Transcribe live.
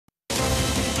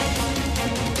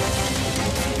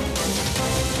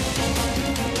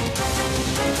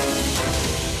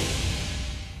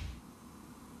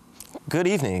Good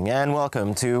evening and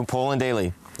welcome to Poland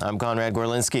Daily. I'm Konrad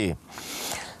Gorlinski.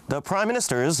 The prime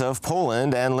ministers of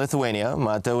Poland and Lithuania,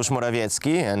 Mateusz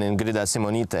Morawiecki and Ingrida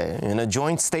Simonyte, in a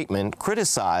joint statement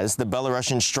criticized the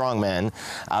Belarusian strongman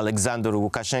Alexander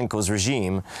Lukashenko's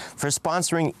regime for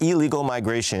sponsoring illegal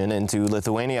migration into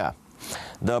Lithuania.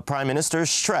 The prime minister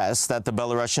stressed that the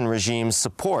Belarusian regime's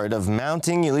support of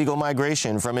mounting illegal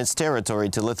migration from its territory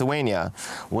to Lithuania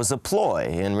was a ploy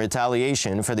in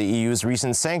retaliation for the EU's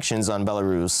recent sanctions on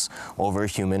Belarus over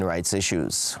human rights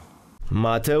issues.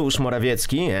 Mateusz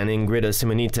Morawiecki and Ingrida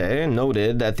Simonyte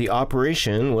noted that the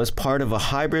operation was part of a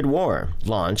hybrid war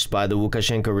launched by the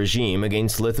Lukashenko regime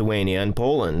against Lithuania and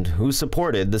Poland, who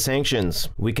supported the sanctions.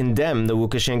 We condemn the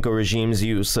Lukashenko regime's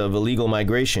use of illegal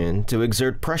migration to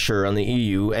exert pressure on the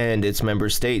EU and its member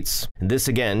states. This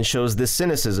again shows the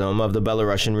cynicism of the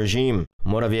Belarusian regime,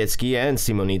 Morawiecki and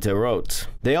Simonyte wrote.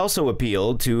 They also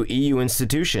appealed to EU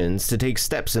institutions to take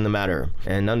steps in the matter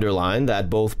and underlined that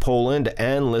both Poland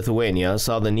and Lithuania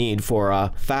saw the need for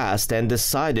a fast and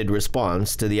decided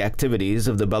response to the activities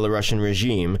of the Belarusian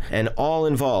regime and all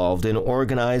involved in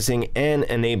organizing and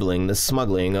enabling the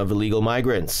smuggling of illegal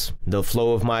migrants. The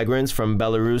flow of migrants from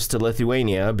Belarus to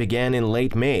Lithuania began in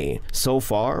late May. So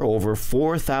far, over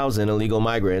 4,000 illegal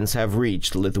migrants have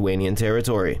reached Lithuanian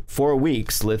territory. For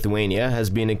weeks, Lithuania has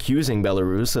been accusing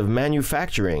Belarus of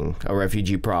manufacturing a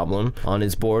refugee problem on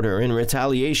its border in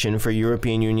retaliation for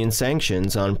European Union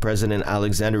sanctions on President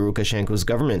Alexander Lukashenko's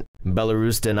government.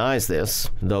 Belarus denies this.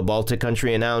 The Baltic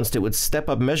country announced it would step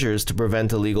up measures to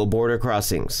prevent illegal border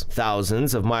crossings.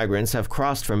 Thousands of migrants have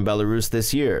crossed from Belarus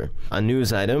this year. A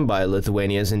news item by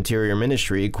Lithuania's Interior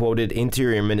Ministry quoted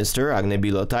Interior Minister Agnė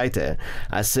Bilotaitė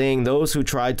as saying those who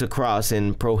tried to cross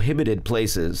in prohibited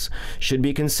places should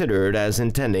be considered as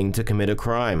intending to commit a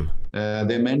crime.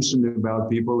 They mentioned about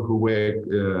people who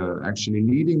were actually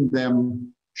leading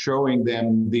them, showing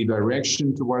them the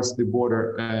direction towards the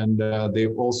border, and we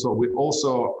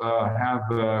also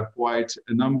have quite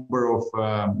a number of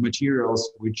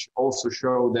materials which also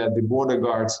show that the border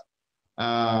guards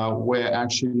were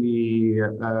actually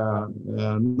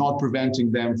not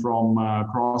preventing them from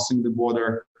crossing the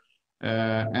border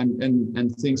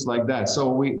and things like that.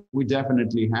 So we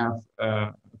definitely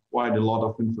have quite a lot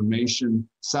of information.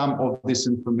 Some of this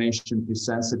information is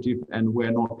sensitive and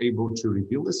we're not able to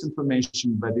reveal this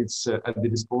information, but it's at the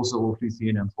disposal of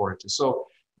Lithuanian authorities. So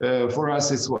for us,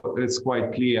 it's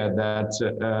quite clear that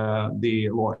the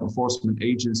law enforcement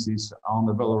agencies on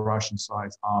the Belarusian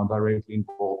side are directly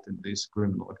involved in this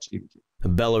criminal activity.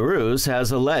 Belarus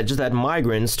has alleged that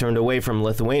migrants turned away from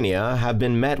Lithuania have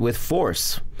been met with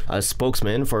force. A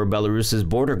spokesman for Belarus's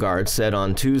border guard said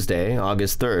on Tuesday,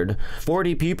 August 3rd,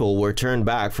 40 people were turned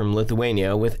back from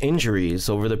Lithuania with injuries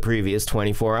over the previous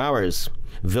 24 hours.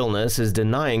 Vilnius is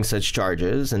denying such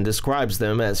charges and describes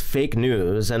them as fake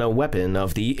news and a weapon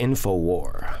of the info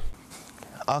war.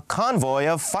 A convoy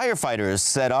of firefighters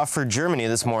set off for Germany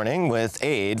this morning with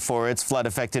aid for its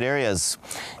flood-affected areas.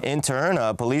 In turn,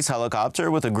 a police helicopter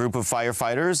with a group of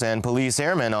firefighters and police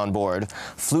airmen on board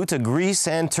flew to Greece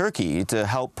and Turkey to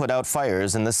help put out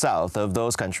fires in the south of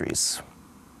those countries.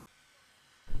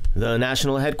 The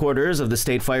national headquarters of the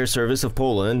State Fire Service of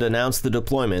Poland announced the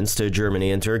deployments to Germany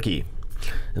and Turkey.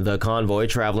 The convoy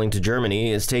traveling to Germany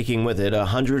is taking with it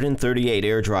 138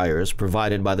 air dryers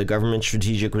provided by the Government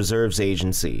Strategic Reserves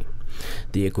Agency.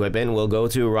 The equipment will go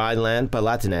to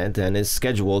Rhineland-Palatinate and is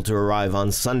scheduled to arrive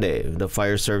on Sunday, the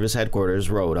fire service headquarters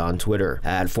wrote on Twitter.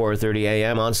 At 4:30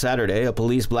 a.m. on Saturday, a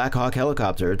police Black Hawk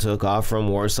helicopter took off from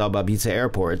Warsaw-Babice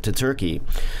Airport to Turkey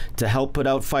to help put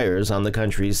out fires on the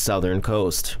country's southern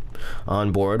coast.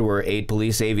 On board were 8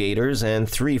 police aviators and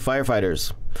 3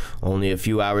 firefighters. Only a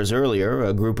few hours earlier,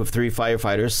 a group of 3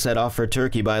 firefighters set off for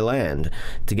Turkey by land,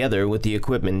 together with the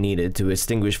equipment needed to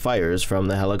extinguish fires from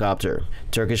the helicopter.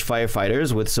 Turkish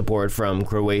firefighters, with support from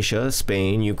Croatia,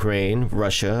 Spain, Ukraine,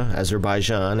 Russia,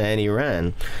 Azerbaijan, and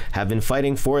Iran, have been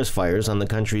fighting forest fires on the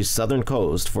country's southern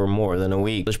coast for more than a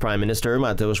week. English Prime Minister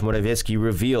Mateusz Morawiecki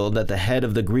revealed that the head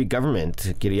of the Greek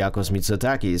government, Kyriakos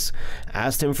Mitsotakis,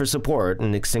 asked him for support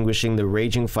in extinguishing the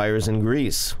raging fires in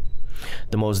Greece.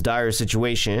 The most dire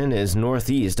situation is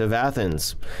northeast of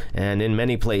Athens, and in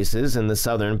many places in the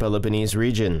southern Peloponnese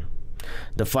region.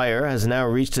 The fire has now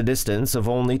reached a distance of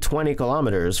only 20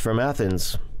 kilometers from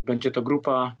Athens.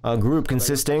 A group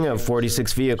consisting of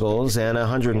 46 vehicles and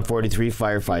 143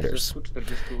 firefighters.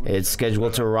 It's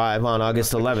scheduled to arrive on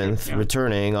August 11th,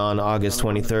 returning on August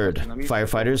 23rd.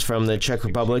 Firefighters from the Czech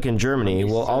Republic and Germany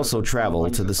will also travel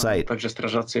to the site.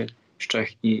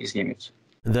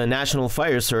 The National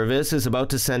Fire Service is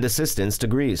about to send assistance to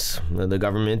Greece. The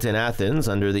government in Athens,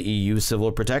 under the EU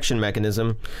Civil Protection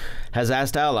Mechanism, has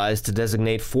asked allies to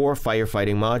designate 4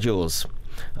 firefighting modules.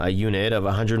 A unit of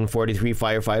 143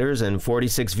 firefighters and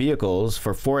 46 vehicles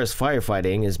for forest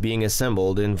firefighting is being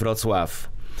assembled in Wrocław.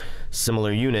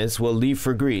 Similar units will leave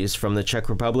for Greece from the Czech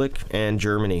Republic and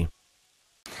Germany.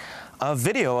 A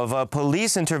video of a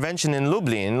police intervention in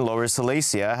Lublin, Lower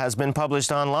Silesia, has been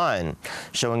published online,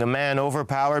 showing a man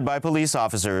overpowered by police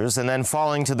officers and then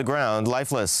falling to the ground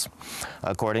lifeless.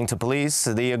 According to police,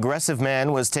 the aggressive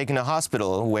man was taken to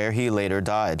hospital where he later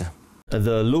died.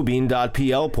 The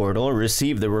Lubin.pl portal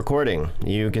received the recording.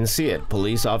 You can see it.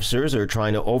 Police officers are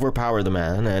trying to overpower the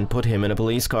man and put him in a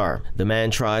police car. The man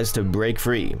tries to break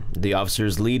free. The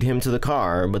officers lead him to the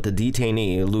car, but the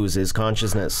detainee loses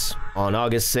consciousness. On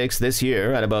August 6 this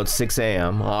year, at about 6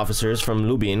 a.m., officers from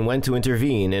Lubin went to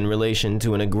intervene in relation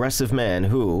to an aggressive man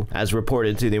who, as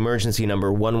reported to the emergency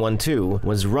number 112,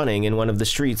 was running in one of the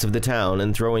streets of the town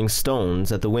and throwing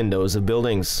stones at the windows of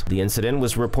buildings. The incident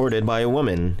was reported by a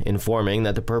woman, informing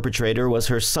that the perpetrator was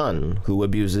her son, who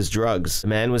abuses drugs. The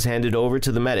man was handed over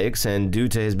to the medics and, due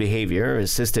to his behavior,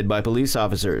 assisted by police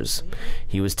officers.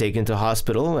 He was taken to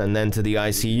hospital and then to the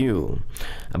ICU.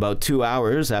 About 2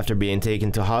 hours after being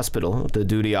taken to hospital, the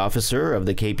duty officer of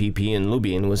the KPP in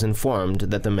Lubin was informed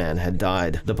that the man had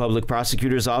died. The public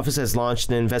prosecutor's office has launched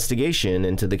an investigation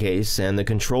into the case, and the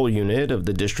control unit of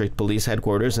the district police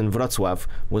headquarters in Wrocław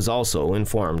was also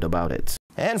informed about it.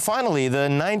 And finally, the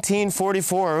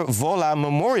 1944 Wola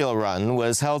Memorial Run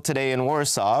was held today in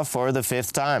Warsaw for the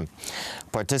 5th time.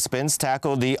 Participants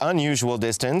tackled the unusual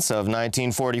distance of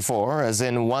 1944, as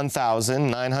in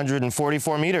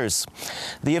 1,944 meters.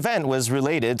 The event was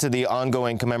related to the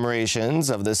ongoing commemorations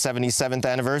of the 77th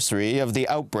anniversary of the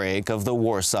outbreak of the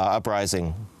Warsaw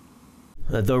Uprising.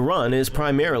 The run is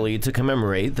primarily to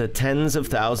commemorate the tens of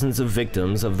thousands of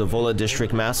victims of the Wola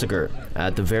district massacre.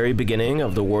 At the very beginning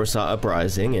of the Warsaw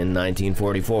Uprising in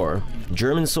 1944,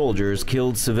 German soldiers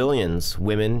killed civilians,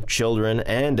 women, children,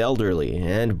 and elderly,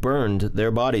 and burned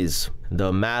their bodies.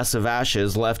 The mass of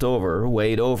ashes left over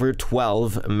weighed over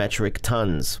 12 metric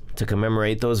tons. To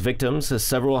commemorate those victims,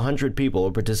 several hundred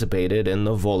people participated in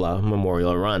the Wola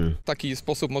Memorial Run.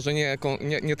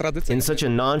 In such a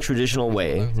non-traditional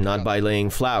way, not by laying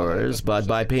flowers, but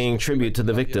by paying tribute to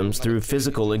the victims through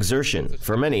physical exertion.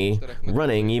 For many,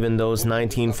 running even those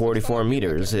 1944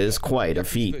 meters is quite a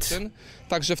feat.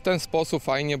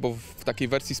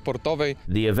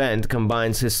 The event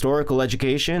combines historical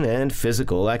education and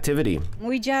physical activity.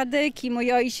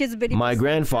 My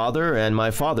grandfather and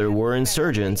my father were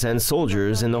insurgents and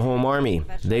soldiers in the Home Army.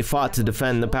 They fought to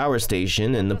defend the power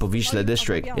station in the Powiśle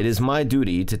district. It is my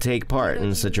duty to take part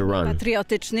in such a run.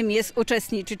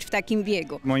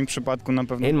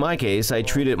 In my case, I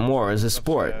treat it more as a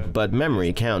sport, but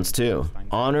memory counts too.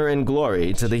 Honor and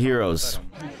glory to the heroes.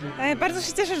 I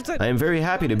am very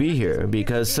happy to be here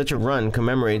because such a run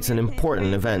commemorates an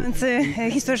important event.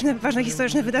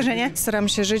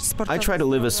 I try to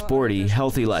live a sporty,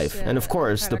 healthy life, and of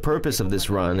course, the purpose of this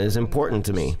run is important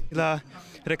to me.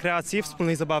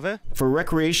 For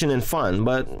recreation and fun,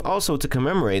 but also to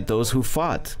commemorate those who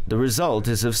fought. The result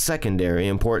is of secondary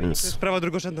importance.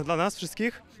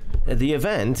 The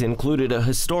event included a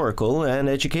historical and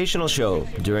educational show,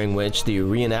 during which the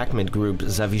reenactment group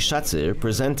Zawiszacy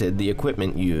presented the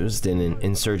equipment used in an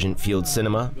insurgent field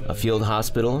cinema, a field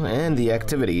hospital, and the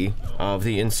activity of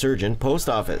the insurgent post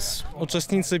office.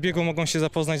 Participants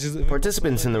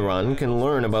in the run can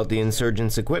learn about the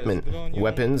insurgents' equipment,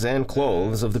 weapons, and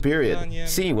clothes of the period.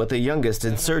 See what the youngest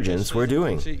insurgents were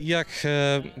doing.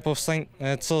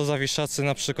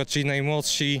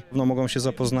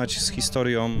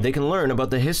 They can learn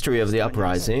about the history of the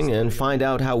uprising and find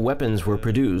out how weapons were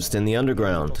produced in the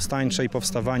underground. The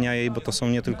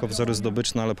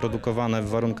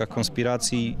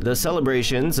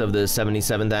celebrations of the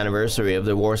 77th anniversary of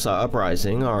the Warsaw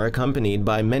Uprising are accompanied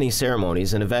by many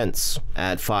ceremonies and events.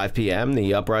 At 5 p.m.,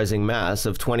 the Uprising Mass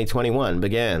of 2021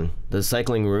 began. The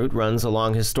cycling route runs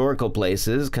along historical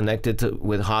places connected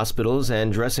with hospitals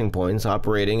and dressing points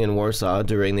operating in Warsaw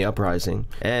during the uprising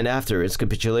and after its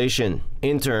capitulation.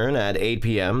 In turn, at 8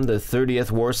 p.m., the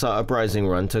 30th Warsaw Uprising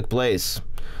Run took place.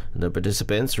 The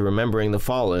participants, remembering the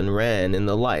fallen, ran in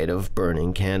the light of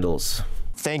burning candles.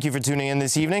 Thank you for tuning in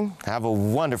this evening. Have a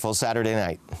wonderful Saturday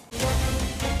night.